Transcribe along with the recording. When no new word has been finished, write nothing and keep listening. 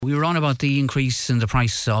We were on about the increase in the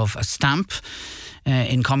price of a stamp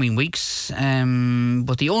in coming weeks,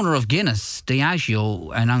 but the owner of Guinness,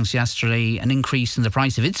 Diageo, announced yesterday an increase in the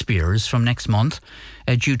price of its beers from next month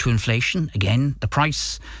due to inflation. Again, the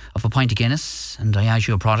price of a pint of Guinness and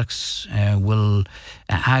Diageo products will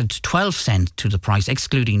add 12 cents to the price,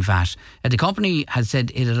 excluding VAT. The company had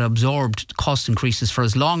said it had absorbed cost increases for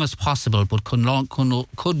as long as possible, but could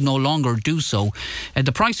no longer do so.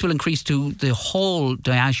 The price will increase to the whole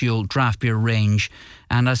Diageo draft beer range,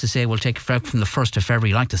 and as I say, will take effect from the 1st of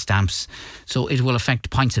February, like the stamps. So it will affect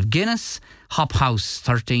pints of Guinness, Hop House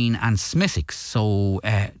 13 and Smithwick's. So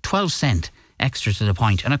 12 cent extra to the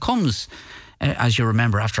pint. And it comes, as you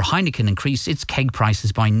remember, after Heineken increased its keg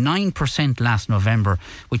prices by 9% last November,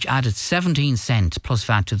 which added 17 cent plus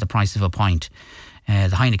VAT to the price of a pint. The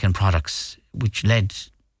Heineken products, which led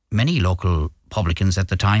many local publicans at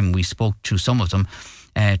the time, we spoke to some of them,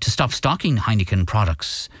 to stop stocking Heineken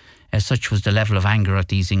products. Such was the level of anger at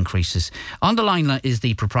these increases. On the line is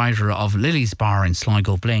the proprietor of Lillie's Bar in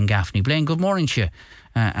Sligo, Blaine Gaffney. Blaine, good morning to you,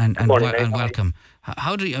 and welcome.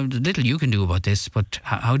 How do you, little you can do about this, but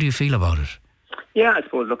how do you feel about it? Yeah, I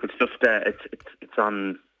suppose. Look, it's just it's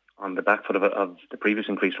on the back foot of the previous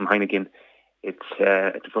increase from Heineken. It's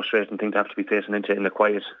a frustrating thing to have to be facing into in a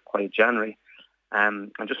quiet January.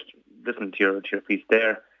 And just listening to your piece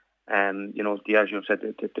there, Diageo have said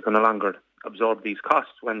that they can no longer absorb these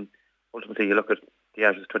costs when ultimately you look at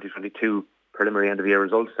Diageo's 2022 preliminary end of year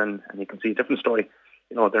results and you can see a different story.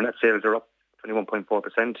 Their net sales are up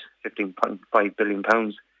 21.4%, £15.5 billion.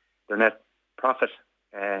 Their net profit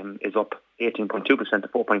is up 18.2% to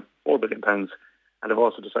 £4.4 billion, and they've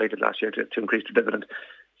also decided last year to increase their dividend.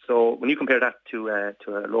 So when you compare that to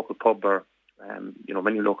a local pub or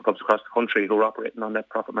many local pubs across the country who are operating on net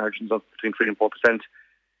profit margins of between 3 and 4%,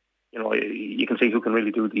 you can see who can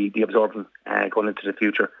really do the absorbing going into the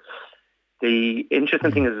future. The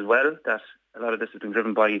interesting thing is as well that a lot of this has been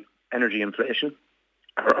driven by energy inflation,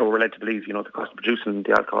 or we're led to believe, the cost of producing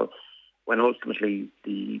the alcohol, when ultimately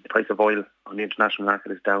the price of oil on the international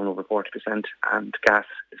market is down over 40% and gas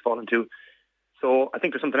is falling too. So I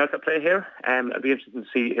think there's something else at play here. It'll be interesting to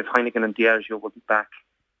see if Heineken and Diageo will be back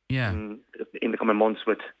in the coming months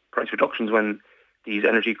with price reductions when these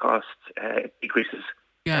energy costs decreases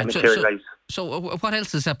materialise. So what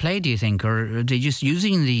else is at play, do you think? Or are they just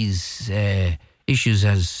using these issues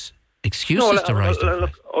as excuses to rise?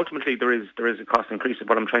 Look, ultimately there is a cost increase.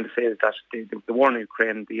 What I'm trying to say is that the war in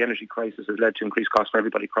Ukraine, the energy crisis has led to increased costs for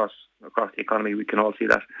everybody across the economy. We can all see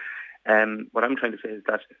that. What I'm trying to say is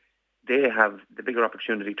that they have the bigger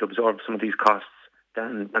opportunity to absorb some of these costs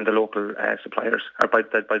than the local suppliers, or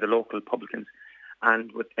by the local publicans.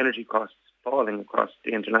 And with energy costs falling across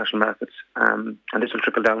the international markets, and this will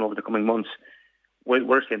trickle down over the coming months,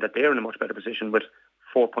 we're saying that they're in a much better position with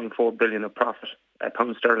 4.4 billion of profit,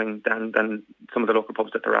 pound sterling, than some of the local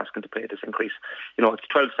pubs that they're asking to pay this increase. It's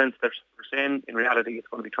 12 cents they're saying. In reality, it's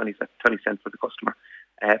going to be 20 cents for the customer,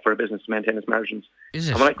 for a business to maintain its margins. Is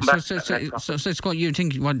it? And when I come back so it's going, you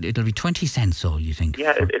think it'll be 20 cents, so you think?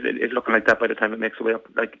 Yeah, it's looking like that by the time it makes its way up.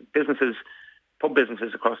 Like pub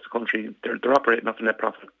businesses across the country, they're operating off a net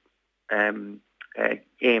profit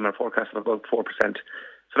aim or forecast of about 4%.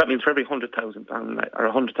 So that means for every £100,000 or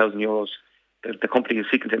 €100,000, the company is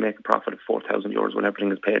seeking to make a profit of €4,000 when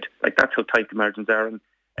everything is paid. Like, that's how tight the margins are, and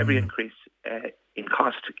every increase in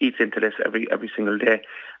cost eats into this every single day.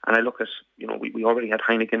 And I look at, we already had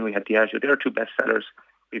Heineken, we had Diageo. They're two best sellers.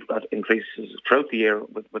 We've got increases throughout the year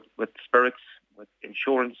with spirits, with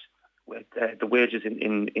insurance, with the wages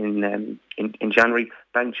in January,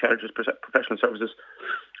 bank charges, professional services.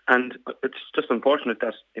 And it's just unfortunate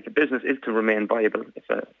that if a business is to remain viable, if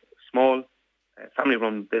a small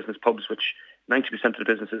family-run business, pubs, which 90% of the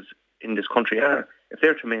businesses in this country are, if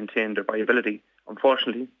they're to maintain their viability,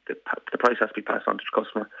 unfortunately, the price has to be passed on to the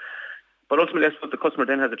customer. But ultimately, I suppose the customer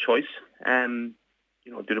then has a choice. Do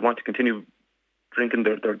they want to continue drinking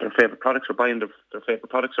their favourite products or buying their favourite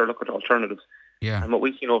products, or look at alternatives? Yeah. And what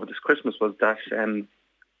we've seen over this Christmas was that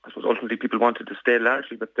I suppose ultimately people wanted to stay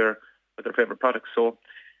largely with their favourite products. So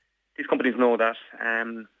these companies know that,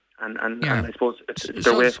 and I suppose it's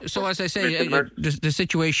their way. So as I say, the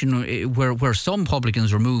situation where some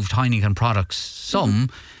publicans removed Heineken products, some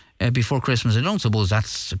before Christmas, I don't suppose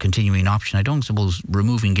that's a continuing option. I don't suppose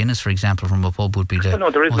removing Guinness, for example, from a pub would be the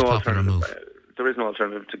there is most no popular alternative. move. There is no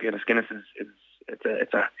alternative to Guinness. Guinness is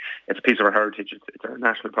a piece of our heritage. It's our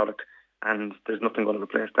national product, and there's nothing going to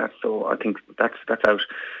replace that. So I think that's out.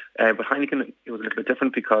 But Heineken, it was a little bit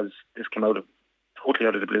different because this came totally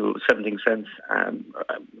out of the blue. It was 17 cents,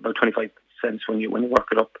 about 25 cents when you work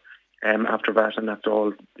it up after VAT and after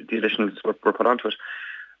all the additionals were put onto it.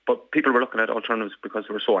 But people were looking at alternatives because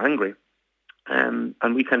they were so angry. And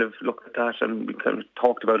we kind of looked at that and we kind of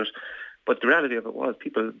talked about it. But the reality of it was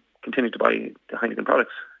people continued to buy the Heineken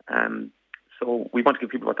products. So we want to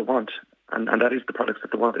give people what they want. And that is the products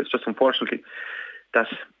that they want. It's just unfortunately that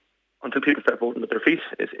until people start voting with their feet,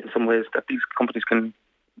 is in some ways that these companies can,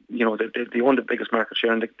 they own the biggest market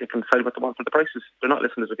share and they can decide what they want from the prices. They're not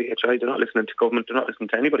listening to the VHI, they're not listening to government, they're not listening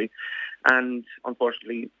to anybody. And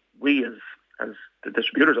unfortunately, we as the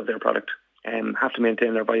distributors of their product have to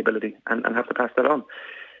maintain their viability and have to pass that on.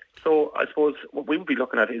 So I suppose what we would be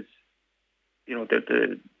looking at is,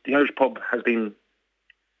 the Irish pub has been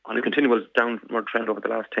on a continual downward trend over the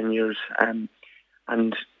last 10 years, and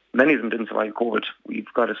many of them didn't survive COVID.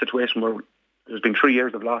 We've got a situation where there's been 3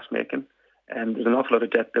 years of loss making, and there's an awful lot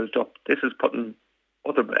of debt built up. This is putting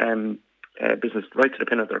other business right to the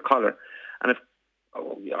pin of their collar. And I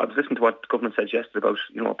was listening to what the government said yesterday about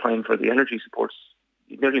applying for the energy supports.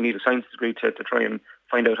 You nearly need a science degree to try and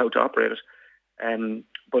find out how to operate it.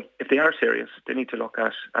 But if they are serious, they need to look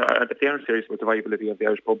at if they are serious about the viability of the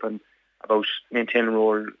Irish pub and about maintaining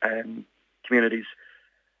rural communities,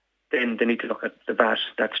 then they need to look at the VAT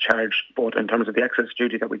that's charged, both in terms of the excess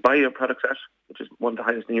duty that we buy our products at, which is one of the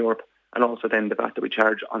highest in Europe, and also then the VAT that we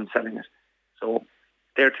charge on selling it. So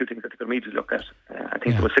there are two things that they're going to need to look at. I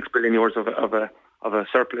think there was €6 billion of a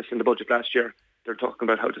surplus in the budget last year. They're talking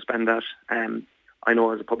about how to spend that. I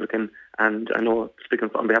know as a publican, and I know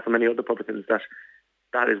speaking on behalf of many other publicans,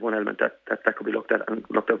 that is one element that could be looked at and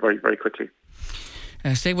looked at very, very quickly.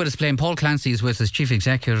 Stay with us, Blaine. Paul Clancy is with us, Chief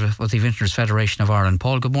Executive of the Vintners Federation of Ireland.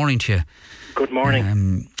 Paul, good morning to you. Good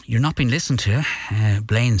morning. You're not being listened to,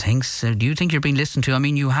 Blaine thinks. Do you think you're being listened to? I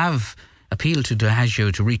mean, you have appealed to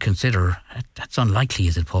Diageo to reconsider. That's unlikely,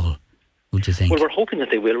 is it, Paul? Would you think? Well, we're hoping that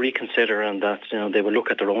they will reconsider and that they will look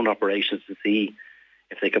at their own operations to see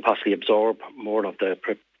if they could possibly absorb more of the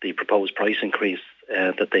proposed price increase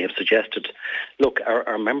that they have suggested. Look,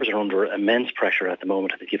 our members are under immense pressure at the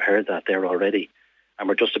moment. I think you've heard that there already. And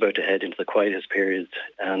we're just about to head into the quietest period,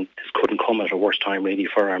 and this couldn't come at a worse time really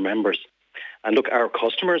for our members. And look, our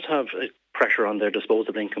customers have pressure on their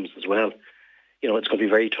disposable incomes as well. It's going to be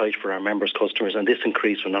very tight for our members' customers, and this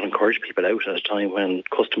increase will not encourage people out at a time when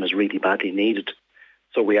customers really badly need it.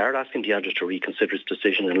 So we are asking Diageo to reconsider its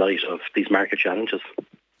decision in light of these market challenges.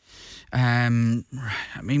 Blaine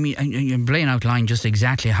outlined just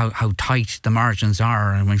exactly how tight the margins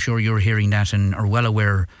are, and I'm sure you're hearing that and are well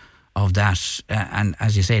aware of that. And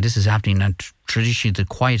as you say, this is happening at traditionally the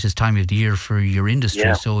quietest time of the year for your industry.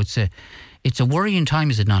 Yeah. So it's a worrying time,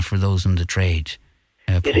 is it not, for those in the trade?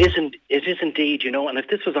 It is indeed, and if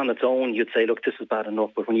this was on its own, you'd say, look, this is bad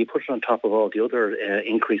enough. But when you put it on top of all the other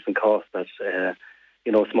increase in costs that,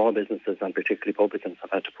 small businesses and particularly publicans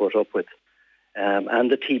have had to put up with, and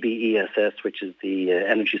the TBESS, which is the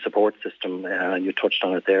energy support system, you touched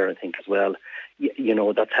on it there, I think, as well.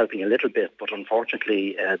 That's helping a little bit, but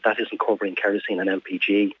unfortunately, that isn't covering kerosene and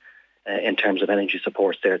LPG in terms of energy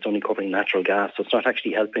supports there. It's only covering natural gas, so it's not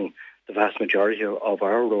actually helping the vast majority of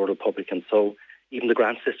our rural publicans. So even the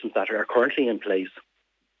grant systems that are currently in place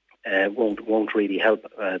won't really help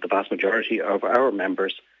the vast majority of our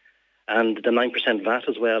members. And the 9% VAT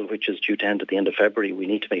as well, which is due to end at the end of February, we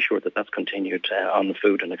need to make sure that that's continued on the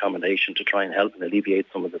food and accommodation to try and help and alleviate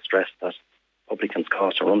some of the stress that publicans'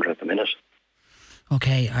 costs are under at the minute.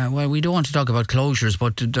 Okay, well, we don't want to talk about closures,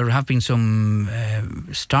 but there have been some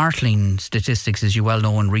startling statistics, as you well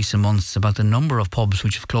know, in recent months about the number of pubs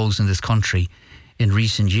which have closed in this country in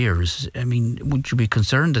recent years. I mean, would you be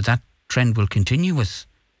concerned that trend will continue with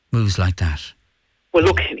moves like that? Well,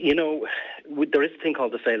 look, there is a thing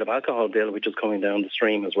called the Sale of Alcohol Bill, which is coming down the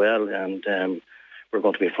stream as well, and we're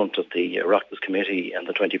going to be in front of the Oireachtas Committee on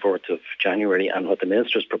the 24th of January, and what the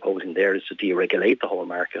Minister is proposing there is to deregulate the whole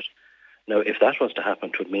market. Now, if that was to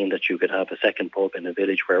happen, it would mean that you could have a second pub in a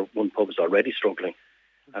village where one pub is already struggling.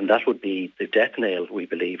 And that would be the death nail, we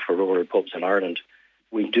believe, for rural pubs in Ireland.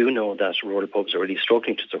 We do know that rural pubs are really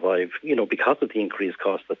struggling to survive, because of the increased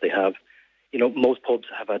costs that they have. Most pubs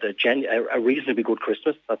have had a reasonably good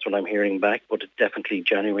Christmas. That's what I'm hearing back. But definitely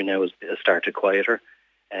January now has started quieter.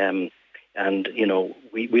 We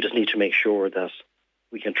just need to make sure that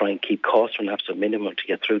we can try and keep costs to an absolute minimum to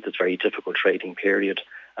get through this very difficult trading period.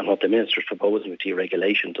 And what the Minister's proposing with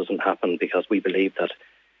deregulation doesn't happen, because we believe that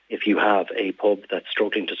if you have a pub that's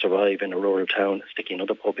struggling to survive in a rural town, sticking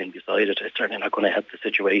another pub in beside it, it's certainly not going to help the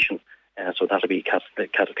situation. So that'll be a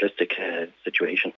cataclysmic situation.